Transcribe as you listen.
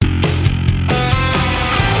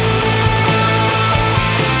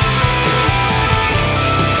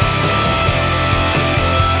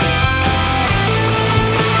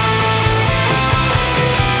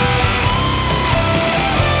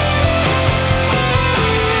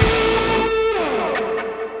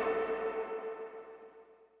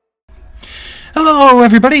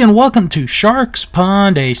everybody, and welcome to Sharks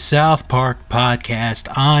Pond, a South Park podcast.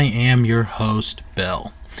 I am your host,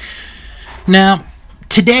 Bill. Now,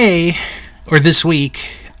 today, or this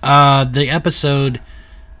week, the episode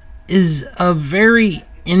is a very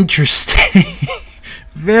interesting,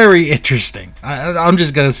 very interesting. I'm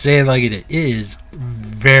just going to say it like it is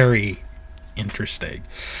very interesting.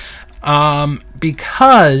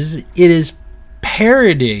 Because it is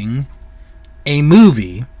parodying a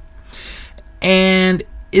movie and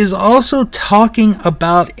is also talking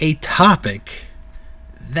about a topic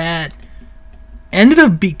that ended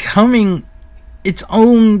up becoming its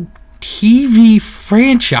own TV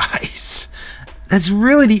franchise. That's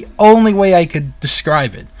really the only way I could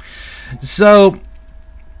describe it. So,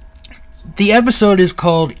 the episode is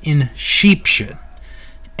called Inception,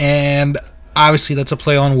 and obviously that's a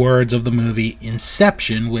play on words of the movie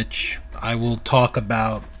Inception, which I will talk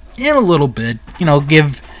about in a little bit,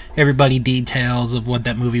 give everybody details of what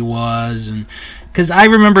that movie was, and because I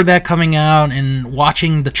remember that coming out and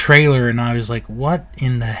watching the trailer, and I was like, what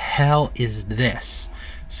in the hell is this?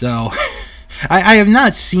 So, I have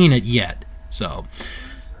not seen it yet, so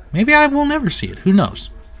maybe I will never see it, who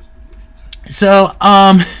knows? So,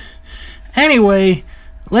 anyway,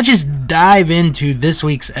 let's just dive into this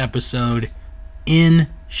week's episode,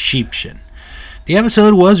 Inception. The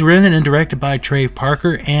episode was written and directed by Trey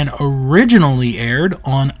Parker and originally aired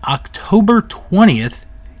on October 20th,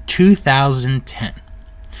 2010.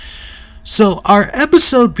 So our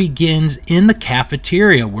episode begins in the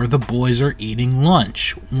cafeteria where the boys are eating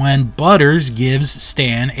lunch when Butters gives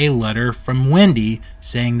Stan a letter from Wendy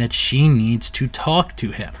saying that she needs to talk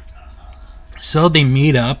to him. So they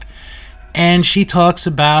meet up and she talks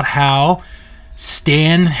about how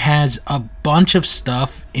Stan has a bunch of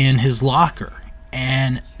stuff in his locker.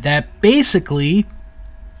 And that basically,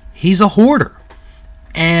 he's a hoarder.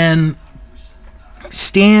 And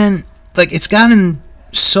Stan, it's gotten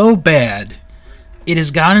so bad, it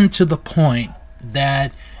has gotten to the point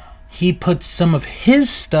that he puts some of his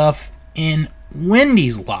stuff in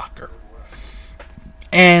Wendy's locker.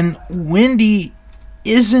 And Wendy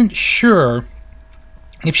isn't sure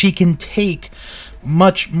if she can take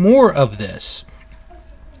much more of this.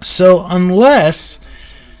 So unless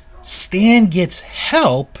Stan gets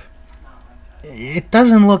help, it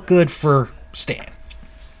doesn't look good for Stan.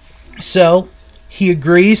 So he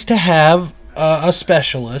agrees to have a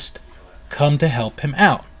specialist come to help him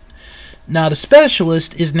out. Now the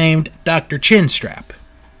specialist is named Dr. Chinstrap.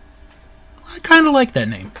 I kind of like that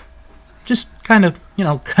name. Just kind of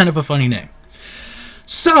a funny name.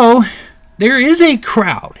 So there is a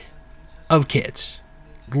crowd of kids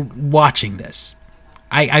watching this.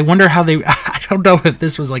 I wonder how they... I don't know if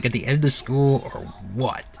this was at the end of school or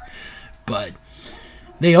what. But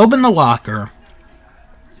they open the locker,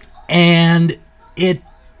 and it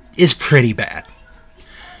is pretty bad.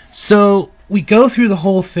 So we go through the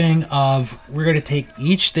whole thing of we're going to take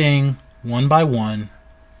each thing one by one,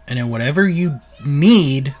 and then whatever you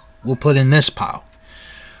need, we'll put in this pile.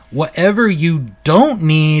 Whatever you don't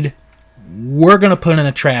need, we're going to put in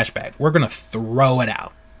a trash bag. We're going to throw it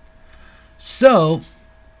out. So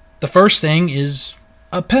the first thing is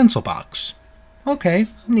a pencil box. Okay,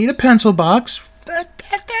 need a pencil box.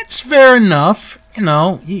 That's fair enough.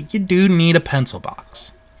 You do need a pencil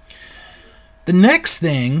box. The next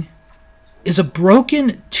thing is a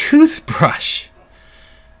broken toothbrush.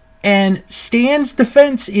 And Stan's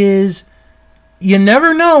defense is, you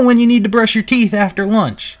never know when you need to brush your teeth after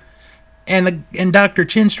lunch. And Dr.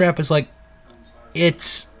 Chinstrap is like,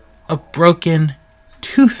 it's a broken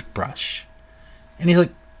toothbrush. And he's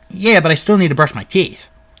like, yeah, but I still need to brush my teeth.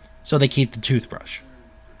 So they keep the toothbrush.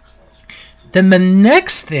 Then the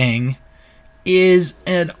next thing is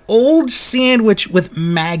an old sandwich with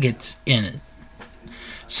maggots in it.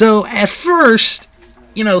 So at first,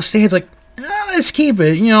 Stan's like, let's keep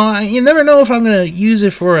it. You never know if I'm going to use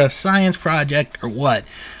it for a science project or what.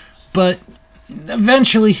 But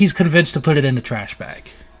eventually he's convinced to put it in the trash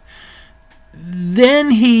bag.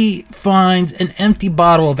 Then he finds an empty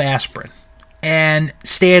bottle of aspirin. And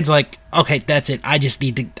Stan's like, okay, that's it. I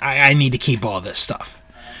need to keep all this stuff.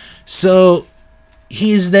 So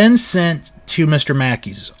he's then sent to Mr.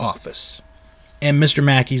 Mackey's office. And Mr.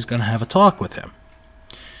 Mackey's going to have a talk with him.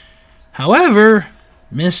 However,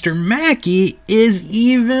 Mr. Mackey is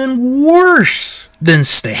even worse than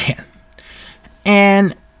Stan.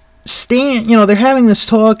 And Stan, they're having this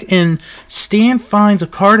talk, and Stan finds a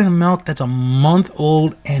carton of milk that's a month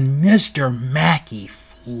old, and Mr. Mackey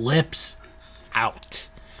flips out.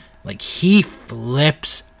 He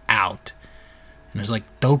flips out. And it's like,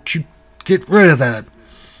 don't you get rid of that.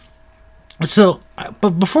 So,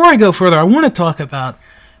 but before I go further, I want to talk about,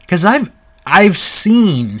 because I've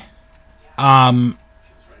seen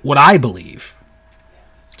what I believe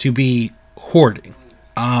to be hoarding.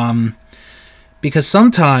 Because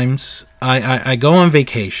sometimes I go on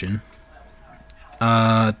vacation,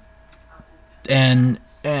 and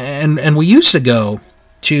we used to go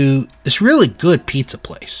to this really good pizza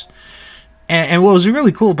place. And what was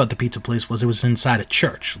really cool about the pizza place was it was inside a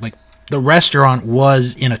church. Like, the restaurant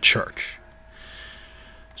was in a church.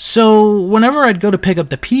 So whenever I'd go to pick up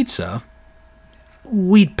the pizza,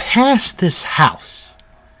 we'd pass this house.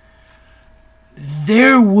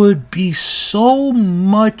 There would be so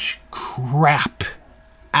much crap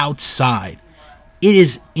outside. It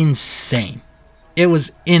is insane. It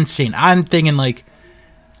was insane. I'm thinking, like,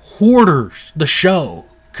 Hoarders, the show,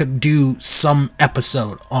 could do some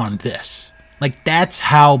episode on this. Like, that's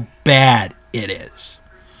how bad it is.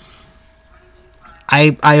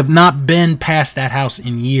 I have not been past that house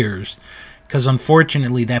in years, because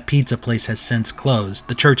unfortunately that pizza place has since closed,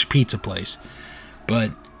 the church pizza place.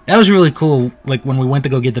 But that was really cool, like, when we went to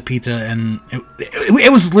go get the pizza, and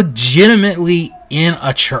it was legitimately in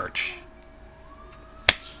a church.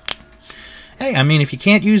 Hey, I mean, if you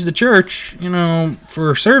can't use the church,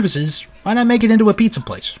 for services, why not make it into a pizza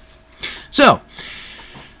place?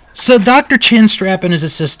 So Dr. Chinstrap and his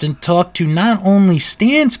assistant talked to not only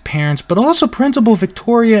Stan's parents, but also Principal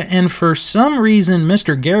Victoria and, for some reason,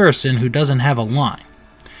 Mr. Garrison, who doesn't have a line.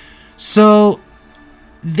 So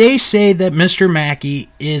they say that Mr. Mackey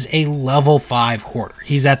is a level 5 hoarder.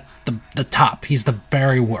 He's at the top. He's the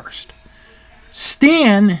very worst.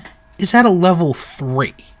 Stan is at a level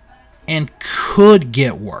 3 and could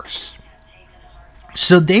get worse.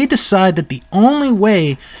 So they decide that the only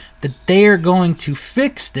way that they are going to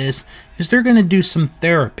fix this is they're going to do some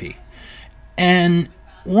therapy. And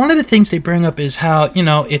one of the things they bring up is how,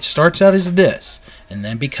 it starts out as this, and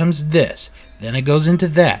then becomes this, then it goes into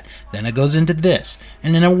that, then it goes into this.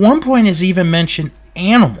 And then at one point is even mentioned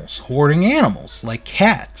animals, hoarding animals, like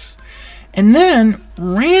cats. And then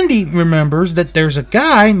Randy remembers that there's a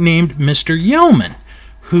guy named Mr. Yeoman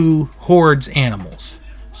who hoards animals.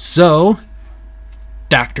 So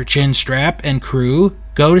Dr. Chinstrap and crew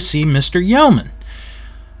go to see Mr. Yeoman.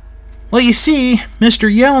 Well, you see,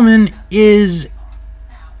 Mr. Yeoman is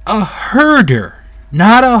a herder.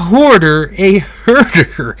 Not a hoarder, a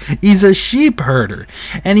herder. He's a sheep herder.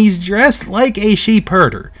 And he's dressed like a sheep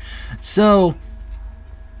herder. So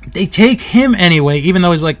they take him anyway, even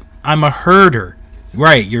though he's like, I'm a herder.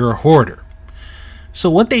 Right, you're a hoarder. So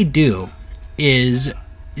what they do is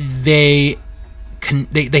they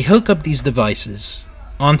hook up these devices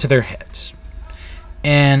onto their heads.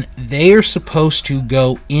 And they are supposed to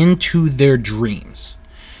go into their dreams.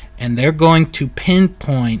 And they're going to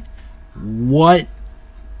pinpoint what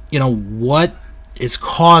is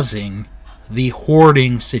causing the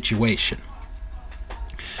hoarding situation.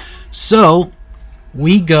 So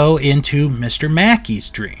we go into Mr. Mackey's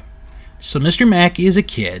dream. So Mr. Mackey is a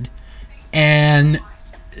kid, and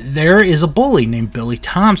there is a bully named Billy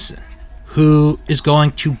Thompson who is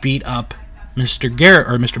going to beat up Mr. Garrett,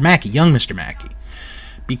 or Mr. Mackey, young Mr. Mackey,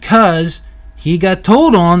 because he got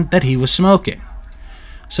told on that he was smoking.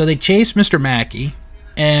 So they chase Mr. Mackey,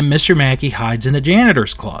 and Mr. Mackey hides in the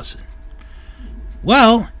janitor's closet.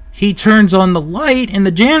 Well, he turns on the light in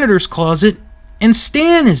the janitor's closet, and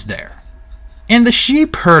Stan is there. And the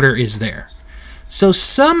sheep herder is there. So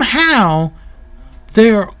somehow,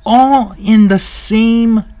 they're all in the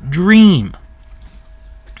same dream.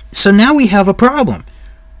 So now we have a problem.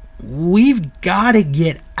 We've got to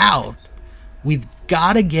get out. We've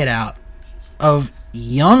got to get out of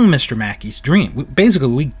young Mr. Mackey's dream. Basically,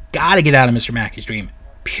 we got to get out of Mr. Mackey's dream,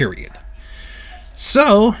 period.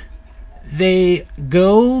 So they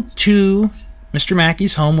go to Mr.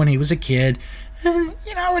 Mackey's home when he was a kid, and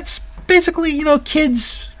it's basically a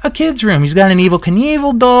kid's room. He's got an Evel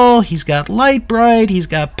Knievel doll, he's got Light Bright, he's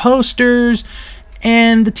got posters,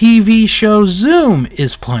 and the TV show Zoom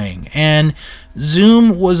is playing. And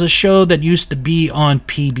Zoom was a show that used to be on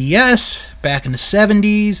PBS back in the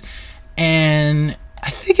 70s, and I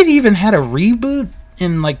think it even had a reboot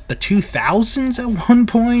in like the 2000s at one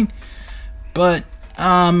point. But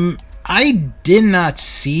I did not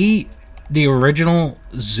see the original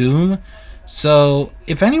Zoom. So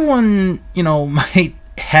if anyone, might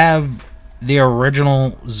have the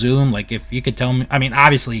original Zoom, like if you could tell me, I mean,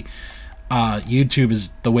 obviously YouTube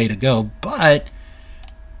is the way to go, but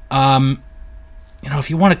if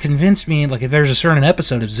you want to convince me, like if there's a certain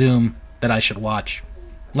episode of Zoom that I should watch,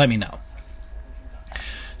 let me know.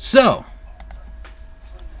 So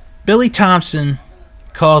Billy Thompson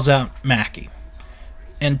calls out Mackey,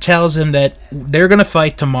 and tells him that they're going to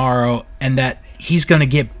fight tomorrow and that he's going to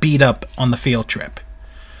get beat up on the field trip.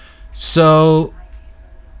 So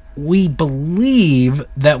we believe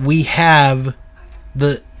that we have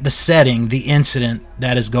the setting, the incident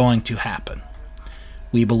that is going to happen.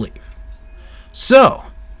 We believe. So,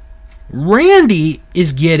 Randy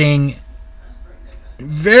is getting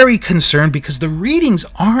very concerned because the readings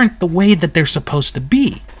aren't the way that they're supposed to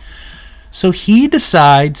be. So he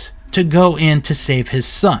decides to go in to save his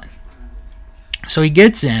son. So he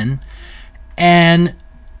gets in, and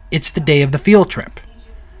it's the day of the field trip.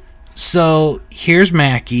 So here's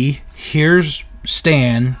Mackie, here's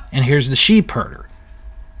Stan, and here's the sheep herder.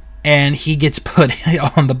 And he gets put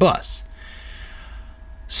on the bus.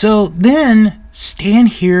 So then Stan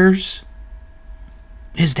hears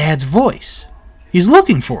his dad's voice. He's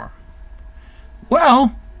looking for him.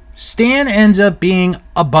 Well, Stan ends up being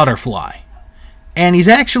a butterfly. And he's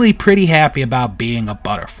actually pretty happy about being a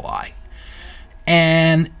butterfly.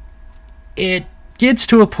 And it gets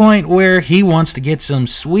to a point where he wants to get some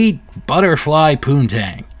sweet butterfly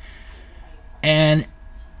poontang. And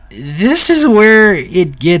this is where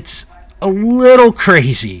it gets a little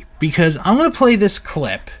crazy, because I'm going to play this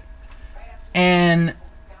clip, and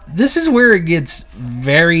this is where it gets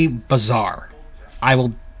very bizarre.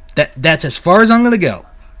 That's as far as I'm going to go.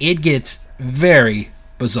 It gets very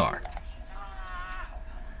bizarre.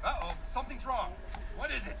 Uh-oh, something's wrong.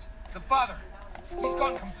 What is it? The father. He's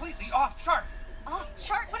gone completely off chart. Off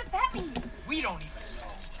chart? What does that mean? We don't even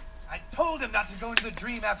know. I told him not to go into the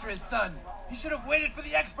dream after his son. He should have waited for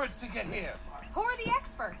the experts to get here. Who are the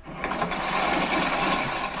experts?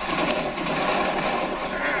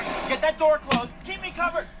 Get that door closed. Keep me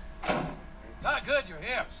covered. Ah, good, you're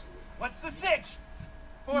here. What's the sitch?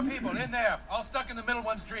 4 people in there, all stuck in the middle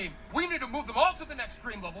one's dream. We need to move them all to the next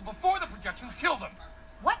dream level before the projections kill them.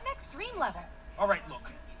 What next dream level? All right,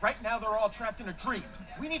 look. Right now they're all trapped in a dream.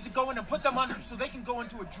 We need to go in and put them under so they can go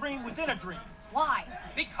into a dream within a dream. Why?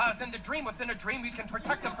 Because in the dream within a dream, we can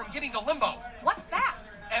protect them from getting to limbo. What's that?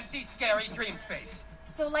 Empty, scary dream space.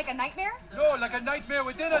 So like a nightmare? No, like a nightmare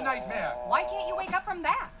within a nightmare. Why can't you wake up from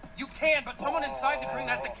that? You can, but someone inside the dream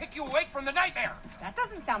has to kick you awake from the nightmare. That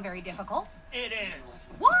doesn't sound very difficult. It is.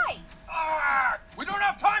 Why? We don't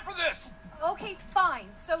have time for this. Okay,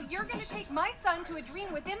 fine. So you're going to take my son to a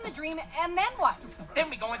dream within the dream, and then what? Then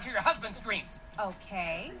we go into your husband's dreams.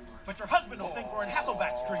 Okay. But your husband will think we're in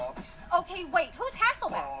Hasselback's dreams. Okay, wait. Who's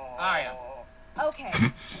Hasselback? Arya. Okay.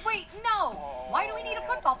 Wait, no. Why do we need a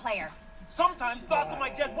football player? Sometimes thoughts of my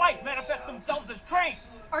dead wife manifest themselves as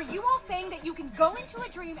trains. Are you all saying that you can go into a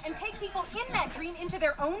dream and take people in that dream into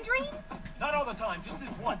their own dreams? Not all the time, just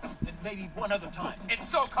this once, and maybe one other time. It's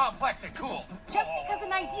so complex and cool. Just because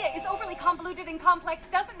an idea is overly convoluted and complex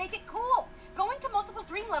doesn't make it cool. Going to multiple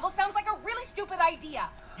dream levels sounds like a really stupid idea.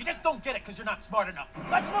 You just don't get it because you're not smart enough.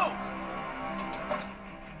 Let's move!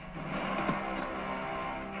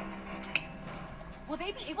 Will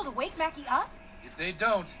they be able to wake Mackie up? If they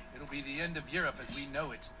don't, it'll be the end of Europe as we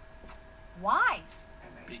know it. Why?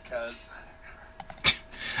 Because...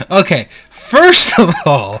 Okay, first of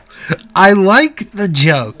all, I like the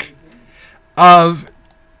joke of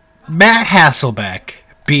Matt Hasselbeck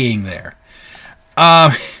being there.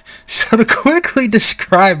 So to quickly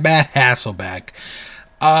describe Matt Hasselbeck,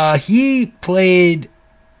 he played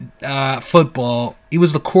football. He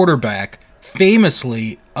was the quarterback,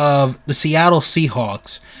 famously, of the Seattle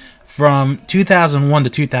Seahawks from 2001 to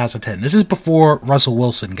 2010. This is before Russell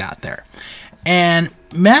Wilson got there. And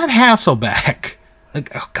Matt Hasselbeck,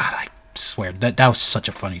 oh God, I swear, that was such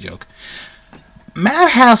a funny joke.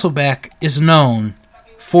 Matt Hasselbeck is known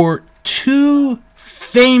for 2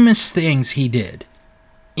 famous things he did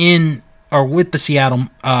with the Seattle,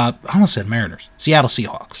 I almost said Mariners, Seattle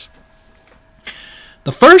Seahawks.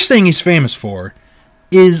 The first thing he's famous for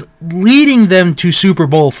is leading them to Super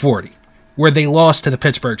Bowl 40, where they lost to the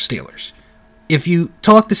Pittsburgh Steelers. If you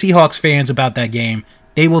talk to Seahawks fans about that game,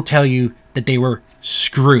 they will tell you that they were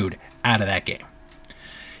screwed out of that game.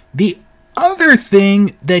 The other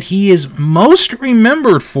thing that he is most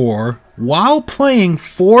remembered for while playing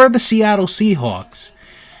for the Seattle Seahawks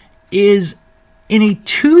is in a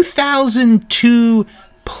 2002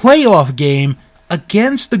 playoff game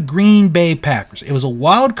against the Green Bay Packers. It was a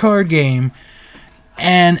wild card game,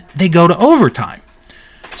 and they go to overtime.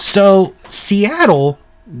 So Seattle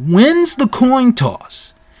wins the coin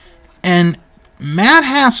toss, and Matt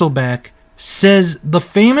Hasselbeck says the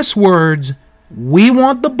famous words, "We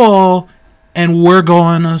want the ball, and we're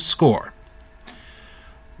going to score."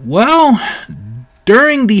 Well,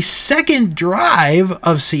 during the second drive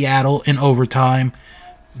of Seattle in overtime,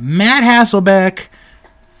 Matt Hasselbeck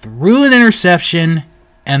threw an interception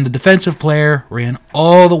and the defensive player ran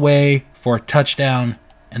all the way for a touchdown,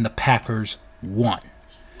 and the Packers won.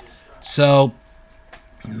 So,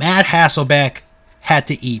 Matt Hasselbeck had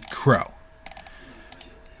to eat crow.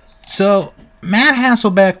 So, Matt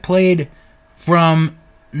Hasselbeck played from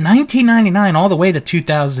 1999 all the way to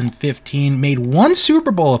 2015, made one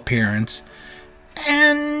Super Bowl appearance,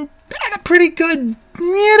 and had a pretty good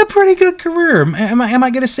career. Am I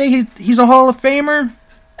going to say he's a Hall of Famer?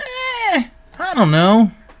 I don't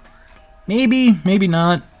know. Maybe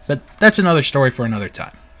not, but that's another story for another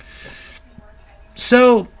time.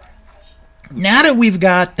 So, now that we've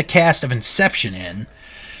got the cast of Inception in,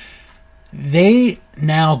 they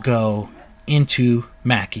now go into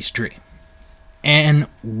Mackey's dream. And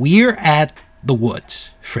we're at the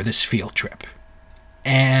woods for this field trip.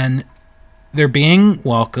 And they're being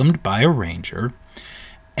welcomed by a ranger.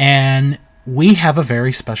 And we have a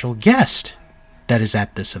very special guest that is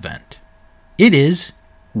at this event. It is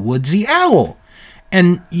Woodsy Owl.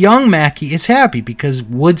 And young Mackey is happy because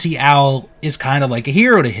Woodsy Owl is kind of like a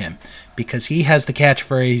hero to him, because he has the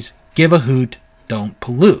catchphrase, "Give a hoot, don't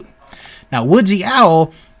pollute." Now, Woodsy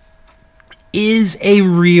Owl is a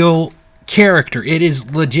real character. It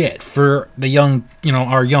is legit for the young,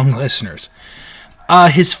 our young listeners.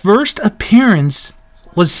 His first appearance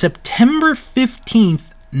was September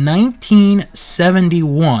 15th,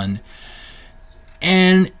 1971,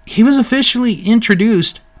 and he was officially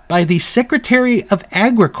introduced by the Secretary of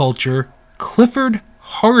Agriculture, Clifford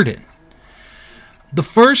Hardin. The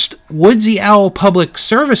first Woodsy Owl public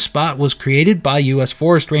service spot was created by U.S.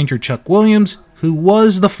 Forest Ranger Chuck Williams, who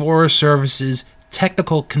was the Forest Service's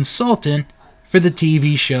technical consultant for the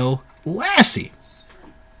TV show Lassie.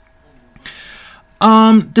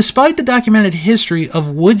 Despite the documented history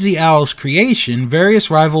of Woodsy Owl's creation, various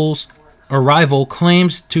rival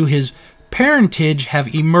claims to his parentage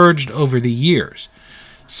have emerged over the years.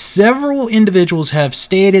 Several individuals have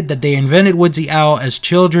stated that they invented Woodsy Owl as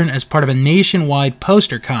children as part of a nationwide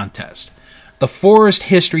poster contest. The Forest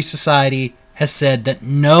History Society has said that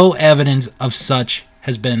no evidence of such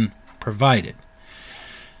has been provided.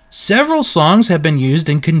 Several songs have been used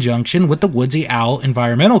in conjunction with the Woodsy Owl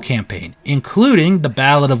environmental campaign, including the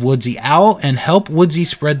Ballad of Woodsy Owl and Help Woodsy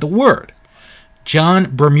Spread the Word.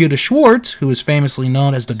 John Bermuda Schwartz, who is famously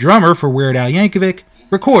known as the drummer for Weird Al Yankovic,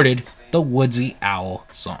 recorded the Woodsy Owl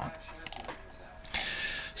song.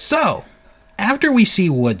 So, after we see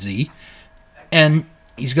Woodsy, and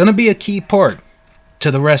he's going to be a key part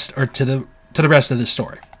to the rest of the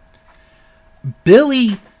story,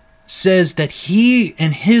 Billy says that he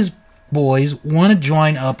and his boys want to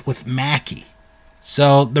join up with Mackey.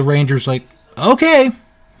 So the ranger's like, okay,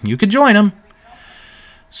 you could join him.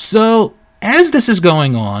 So as this is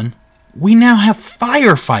going on, we now have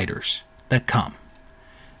firefighters that come.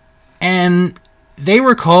 And they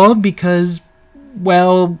were called because,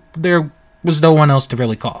 well, there was no one else to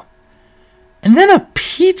really call. And then a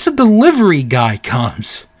pizza delivery guy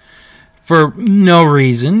comes for no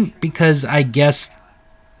reason, because I guess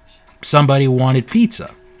somebody wanted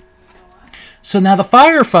pizza. So now the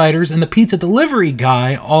firefighters and the pizza delivery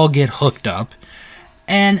guy all get hooked up,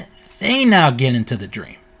 and they now get into the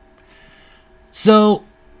dream. So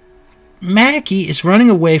Mackey is running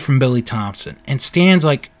away from Billy Thompson, and Stan's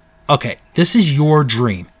like, okay, this is your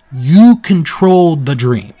dream. You control the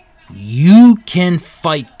dream. You can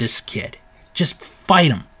fight this kid. Just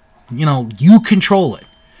fight him. You control it.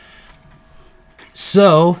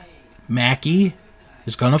 So Mackey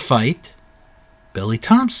is going to fight Billy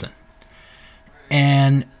Thompson.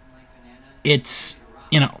 And it's,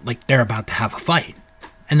 like they're about to have a fight.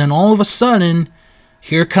 And then all of a sudden,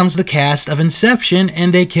 here comes the cast of Inception,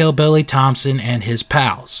 and they kill Billy Thompson and his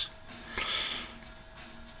pals.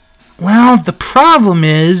 Well, the problem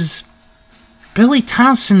is, Billy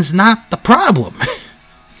Thompson's not the problem.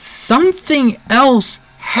 Something else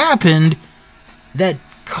happened that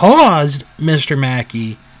caused Mr.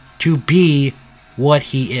 Mackey to be what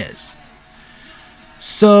he is.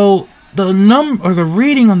 So the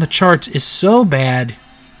reading on the charts is so bad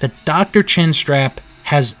that Dr. Chinstrap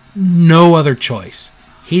has no other choice.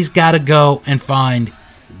 He's got to go and find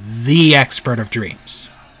the expert of dreams.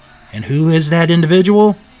 And who is that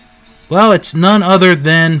individual? Well, it's none other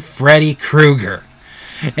than Freddy Krueger.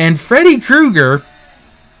 And Freddy Krueger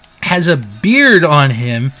has a beard on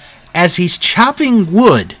him as he's chopping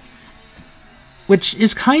wood, which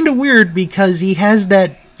is kind of weird because he has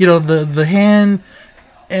that, the hand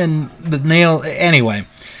and the nail. Anyway,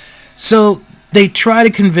 so they try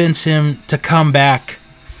to convince him to come back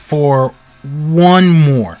for one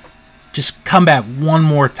more. Just come back one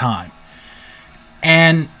more time.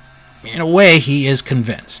 And in a way, he is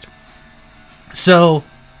convinced. So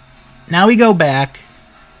now we go back,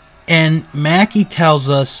 and Mackie tells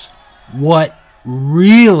us what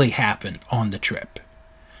really happened on the trip.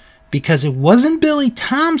 Because it wasn't Billy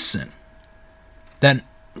Thompson that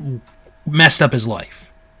messed up his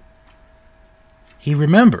life. He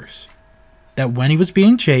remembers that when he was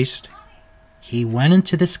being chased, he went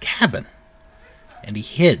into this cabin and he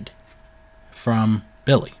hid from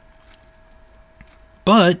Billy.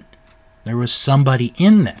 But there was somebody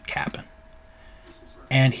in that cabin,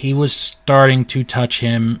 and he was starting to touch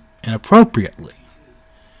him inappropriately.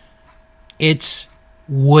 It's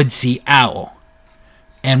Woodsy Owl,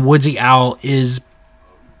 and Woodsy Owl is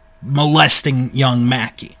molesting young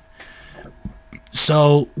Mackie.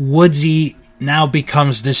 So Woodsy now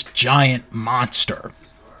becomes this giant monster,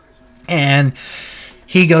 and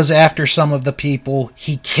he goes after some of the people.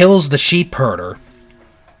 He kills the sheep herder,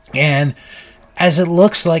 and as it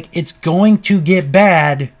looks like it's going to get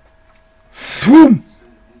bad, throom,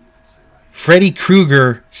 Freddy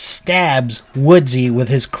Krueger stabs Woodsy with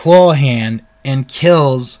his claw hand and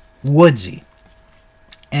kills Woodsy.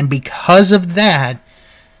 And because of that,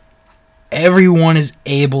 everyone is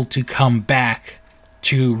able to come back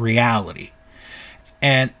to reality.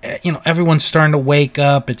 And, everyone's starting to wake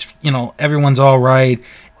up. It's, everyone's all right.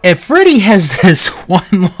 And Freddy has this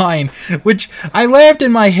one line, which I laughed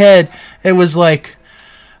in my head. It was like,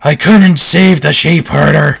 I couldn't save the sheep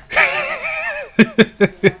herder.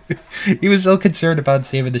 He was so concerned about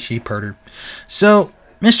saving the sheep herder. So,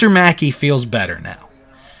 Mr. Mackie feels better now.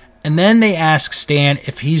 And then they ask Stan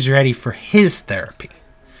if he's ready for his therapy.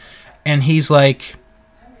 And he's like,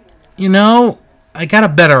 I got a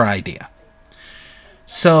better idea.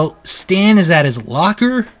 So Stan is at his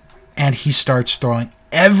locker, and he starts throwing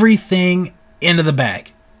everything into the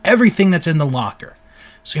bag. Everything that's in the locker.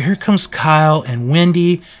 So here comes Kyle and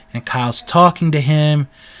Wendy, and Kyle's talking to him.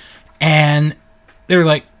 And they're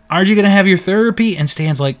like, aren't you going to have your therapy? And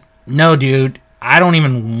Stan's like, no, dude. I don't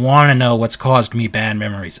even want to know what's caused me bad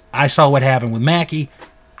memories. I saw what happened with Mackie.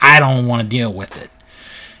 I don't want to deal with it.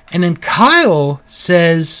 And then Kyle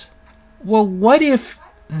says, well, what if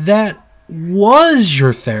that was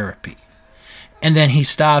your therapy? And then he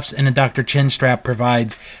stops, and then Dr. Chinstrap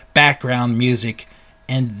provides background music,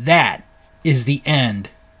 and that is the end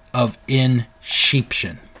of In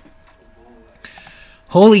Sheepshin.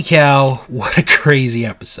 Holy cow, what a crazy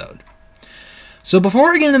episode. So before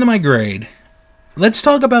I get into my grade, let's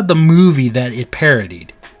talk about the movie that it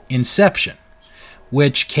parodied, Inception,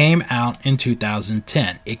 which came out in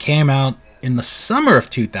 2010. It came out in the summer of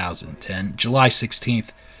 2010, July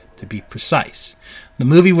 16th to be precise. The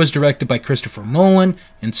movie was directed by Christopher Nolan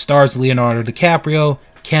and stars Leonardo DiCaprio,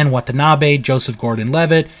 Ken Watanabe, Joseph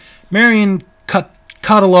Gordon-Levitt, Marion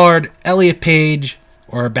Cotillard, Elliot Page,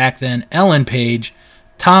 or back then Ellen Page,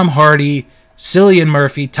 Tom Hardy, Cillian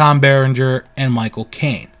Murphy, Tom Berenger, and Michael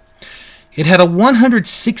Caine. It had a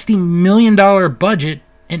 $160 million budget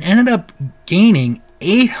and ended up gaining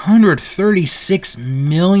 $836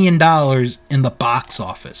 million in the box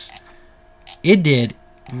office. It did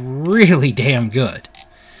really damn good.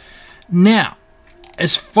 Now,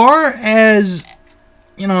 as far as,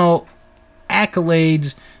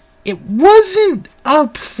 accolades, it wasn't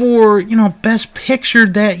up for, Best Picture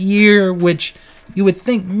that year, which you would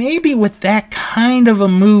think maybe with that kind of a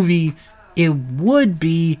movie it would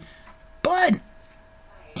be, but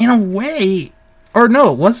in a way, or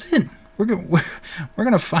no, it wasn't. We're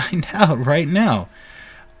gonna find out right now.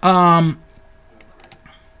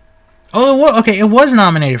 It was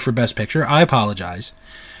nominated for Best Picture. I apologize.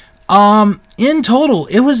 In total,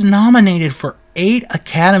 it was nominated for 8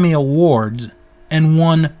 Academy Awards and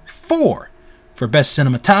won 4 for Best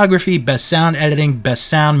Cinematography, Best Sound Editing, Best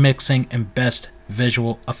Sound Mixing, and Best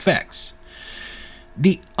Visual Effects.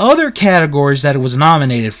 The other categories that it was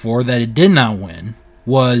nominated for that it did not win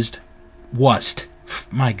was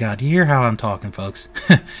my God, you hear how I'm talking, folks?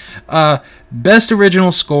 Best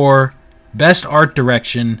Original Score, Best Art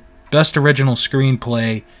Direction, Best Original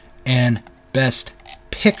Screenplay, and Best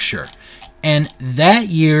Picture. And that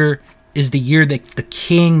year is the year that The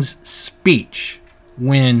King's Speech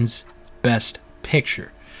wins Best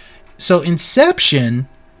Picture. So Inception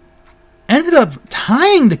ended up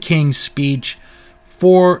tying The King's Speech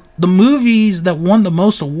for the movies that won the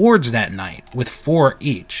most awards that night, with 4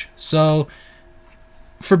 each. So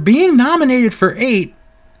for being nominated for 8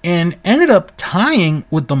 and ended up tying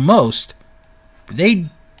with the most, they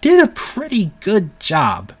did a pretty good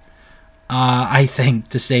job, I think,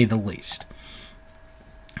 to say the least.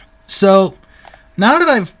 So, now that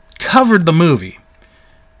I've covered the movie,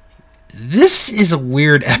 this is a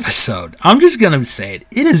weird episode. I'm just going to say it.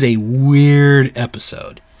 It is a weird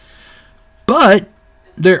episode. But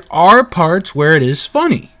there are parts where it is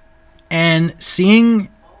funny. And seeing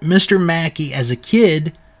Mr. Mackey as a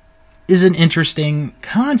kid is an interesting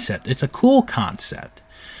concept. It's a cool concept.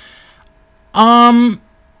 I'm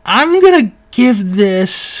gonna give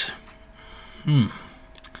this.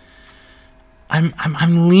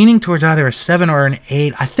 I'm leaning towards either a 7 or an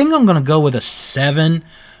 8. I think I'm gonna go with a 7,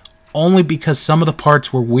 only because some of the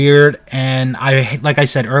parts were weird, and like I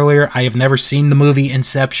said earlier, I have never seen the movie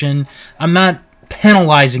Inception. I'm not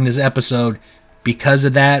penalizing this episode because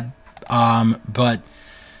of that, but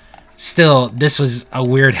still, this was a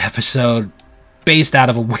weird episode based out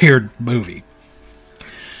of a weird movie.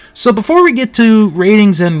 So before we get to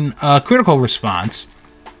ratings and critical response,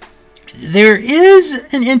 there is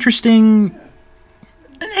an interesting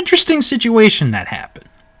situation that happened.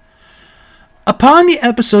 Upon the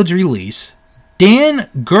episode's release, Dan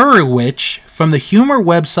Gurewitch from the humor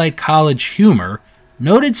website College Humor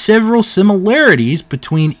noted several similarities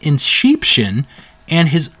between Inception and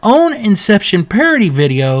his own Inception parody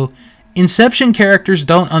video, Inception Characters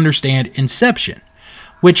Don't Understand Inception,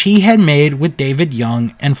 which he had made with David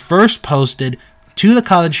Young and first posted to the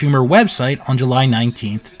College Humor website on July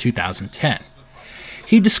 19th, 2010.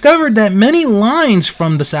 He discovered that many lines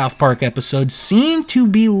from the South Park episode seemed to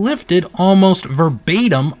be lifted almost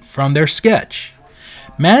verbatim from their sketch.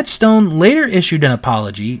 Matt Stone later issued an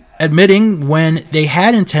apology, admitting when they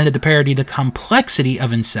had intended to parody the complexity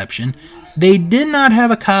of Inception, they did not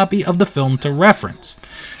have a copy of the film to reference,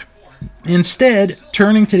 instead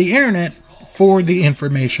turning to the internet for the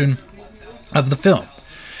information of the film.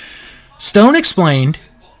 Stone explained,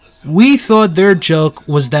 "We thought their joke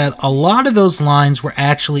was that a lot of those lines were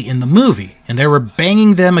actually in the movie, and they were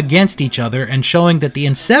banging them against each other and showing that the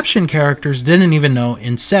Inception characters didn't even know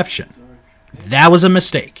Inception. That was a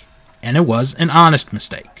mistake, and it was an honest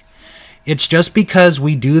mistake. It's just because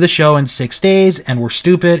we do the show in 6 days and we're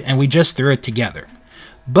stupid and we just threw it together.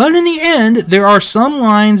 But in the end, there are some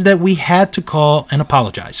lines that we had to call and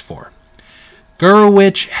apologize for."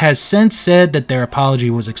 Gurewitch has since said that their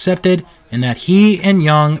apology was accepted and that he and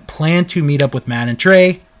Young plan to meet up with Matt and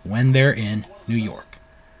Trey when they're in New York.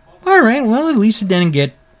 Alright, well, at least it didn't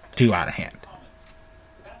get too out of hand.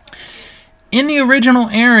 In the original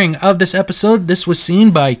airing of this episode, this was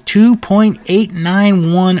seen by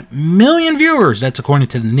 2.891 million viewers. That's according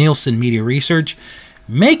to the Nielsen Media Research,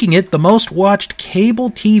 making it the most watched cable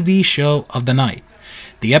TV show of the night.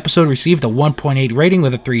 The episode received a 1.8 rating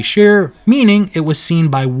with a 3 share, meaning it was seen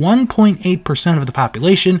by 1.8% of the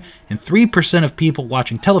population and 3% of people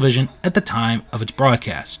watching television at the time of its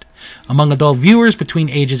broadcast. Among adult viewers between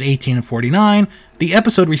ages 18 and 49, the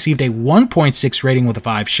episode received a 1.6 rating with a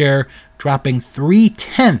 5 share, dropping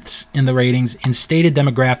 3/10 in the ratings in stated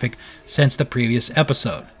demographic since the previous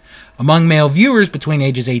episode. Among male viewers between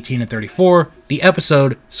ages 18 and 34, the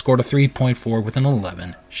episode scored a 3.4 with an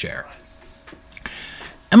 11 share.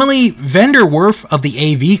 Emily Vanderwerf of the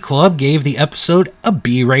AV Club gave the episode a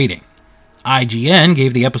B rating. IGN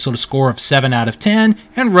gave the episode a score of 7 out of 10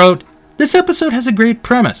 and wrote, "This episode has a great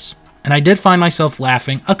premise, and I did find myself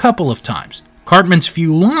laughing a couple of times. Cartman's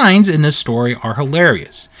few lines in this story are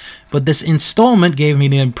hilarious, but this installment gave me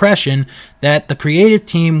the impression that the creative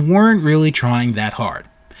team weren't really trying that hard.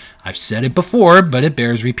 I've said it before, but it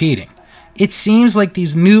bears repeating. It seems like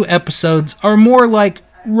these new episodes are more like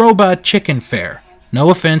Robot Chicken fare. No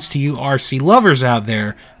offense to you RC lovers out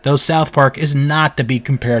there, though South Park is not to be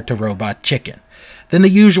compared to Robot Chicken, than the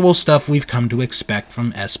usual stuff we've come to expect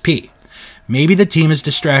from SP. Maybe the team is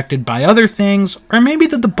distracted by other things, or maybe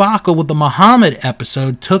the debacle with the Muhammad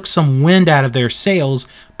episode took some wind out of their sails,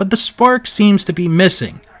 but the spark seems to be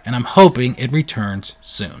missing, and I'm hoping it returns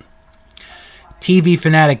soon."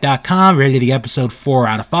 TVFanatic.com rated the episode 4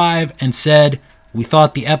 out of 5 and said, "We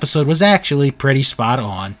thought the episode was actually pretty spot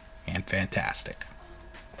on and fantastic."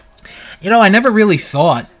 You know, I never really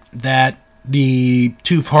thought that the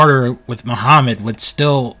two-parter with Muhammad would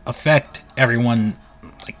still affect everyone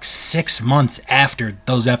like 6 months after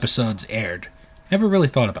those episodes aired. Never really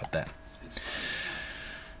thought about that.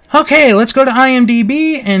 Okay, let's go to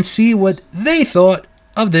IMDb and see what they thought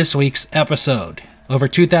of this week's episode. Over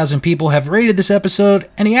 2,000 people have rated this episode,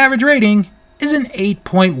 and the average rating is an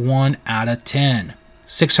 8.1 out of 10.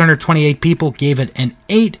 628 people gave it an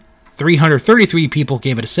 8. 333 people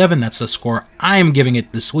gave it a 7. That's the score I'm giving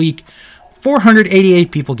it this week.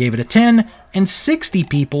 488 people gave it a 10, and 60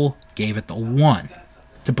 people gave it a 1.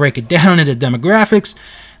 To break it down into demographics,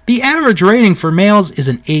 the average rating for males is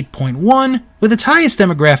an 8.1, with its highest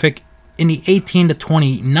demographic in the 18 to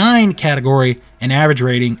 29 category, an average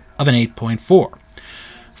rating of an 8.4.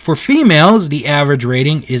 For females, the average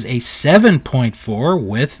rating is a 7.4,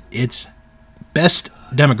 with its best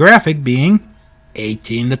demographic being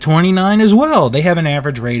 18 to 29 as well. They have an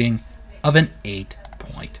average rating of an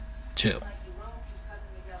 8.2.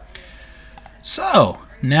 So,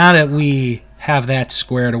 now that we have that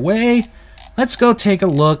squared away, let's go take a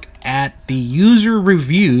look at the user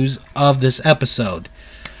reviews of this episode.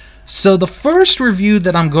 So the first review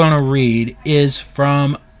that I'm going to read is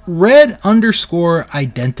from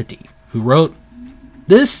Red_Identity, who wrote,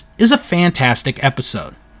 "This is a fantastic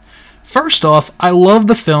episode. First off, I love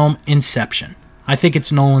the film Inception. I think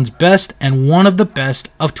it's Nolan's best and one of the best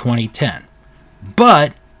of 2010.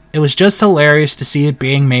 But it was just hilarious to see it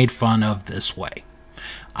being made fun of this way.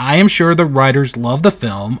 I am sure the writers love the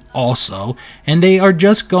film also, and they are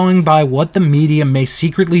just going by what the media may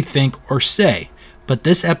secretly think or say, but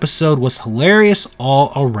this episode was hilarious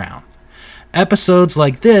all around. Episodes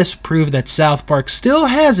like this prove that South Park still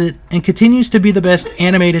has it and continues to be the best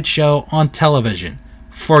animated show on television.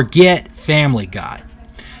 Forget Family Guy.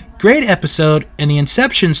 Great episode, and the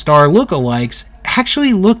Inception star lookalikes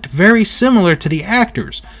actually looked very similar to the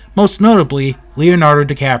actors, most notably Leonardo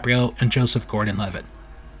DiCaprio and Joseph Gordon-Levitt."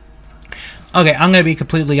 Okay, I'm going to be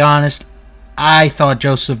completely honest. I thought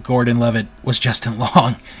Joseph Gordon-Levitt was Justin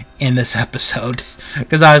Long in this episode.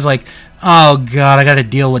 Because I was like, oh god, I got to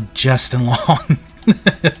deal with Justin Long.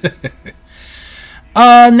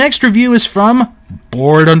 Next review is from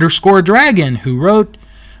Bored_Dragon, who wrote,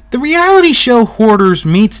 "The reality show Hoarders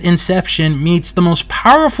meets Inception meets the most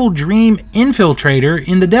powerful dream infiltrator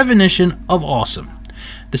in the definition of awesome.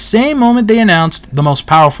 The same moment they announced the most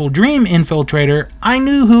powerful dream infiltrator, I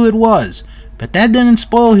knew who it was. But that didn't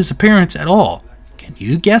spoil his appearance at all. Can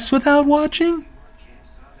you guess without watching?"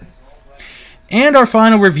 And our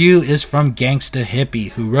final review is from Gangsta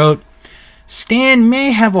Hippie, who wrote, "Stan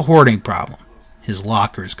may have a hoarding problem. His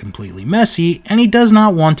locker is completely messy, and he does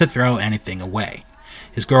not want to throw anything away.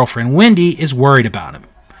 His girlfriend Wendy is worried about him.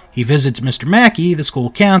 He visits Mr. Mackey, the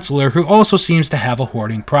school counselor, who also seems to have a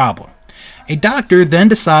hoarding problem. A doctor then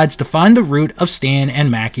decides to find the root of Stan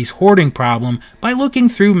and Mackey's hoarding problem by looking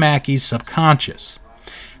through Mackey's subconscious.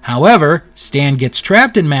 However, Stan gets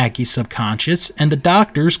trapped in Mackey's subconscious, and the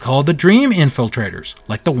doctors call the dream infiltrators,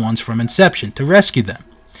 like the ones from Inception, to rescue them.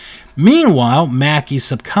 Meanwhile, Mackey's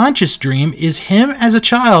subconscious dream is him as a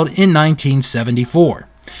child in 1974.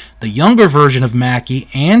 The younger version of Mackey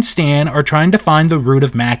and Stan are trying to find the root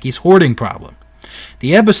of Mackey's hoarding problem.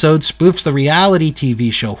 The episode spoofs the reality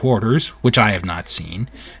TV show Hoarders, which I have not seen,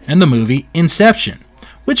 and the movie Inception,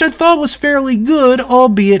 which I thought was fairly good,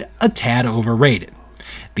 albeit a tad overrated.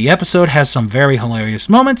 The episode has some very hilarious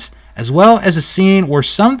moments, as well as a scene where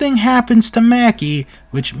something happens to Mackey,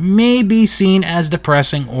 which may be seen as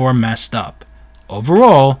depressing or messed up.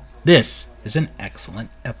 Overall, this is an excellent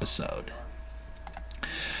episode."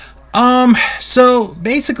 So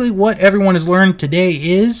basically what everyone has learned today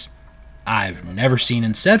is, I've never seen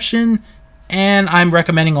Inception, and I'm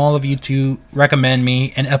recommending all of you to recommend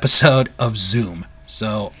me an episode of Zoom,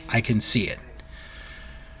 so I can see it.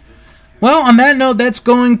 Well, on that note, that's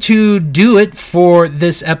going to do it for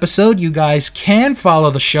this episode. You guys can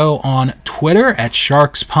follow the show on Twitter at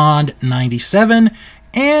SharksPond97,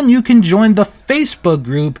 and you can join the Facebook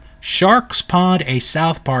group Sharks Pond, a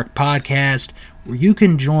South Park podcast, where you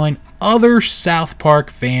can join other South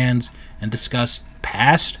Park fans and discuss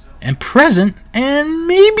past and present, and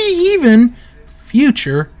maybe even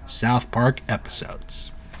future South Park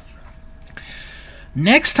episodes.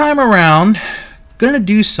 Next time around, gonna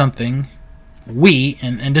do something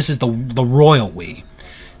and this is the royal we,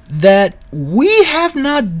 that we have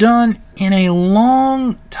not done in a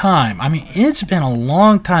long time. I mean, it's been a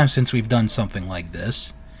long time since we've done something like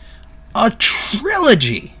this. A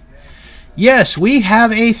trilogy. Yes, we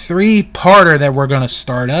have a 3-parter that we're going to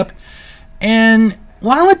start up, and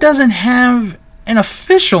while it doesn't have an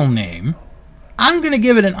official name, I'm going to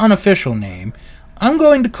give it an unofficial name. I'm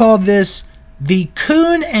going to call this the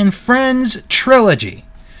Coon and Friends Trilogy,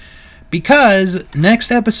 because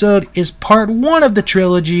next episode is part 1 of the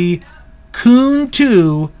trilogy, Coon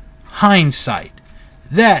 2, Hindsight.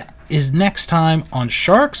 That is next time on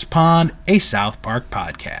Sharks Pond, a South Park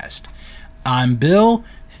podcast. I'm Bill.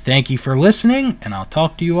 Thank you for listening, and I'll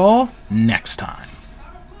talk to you all next time.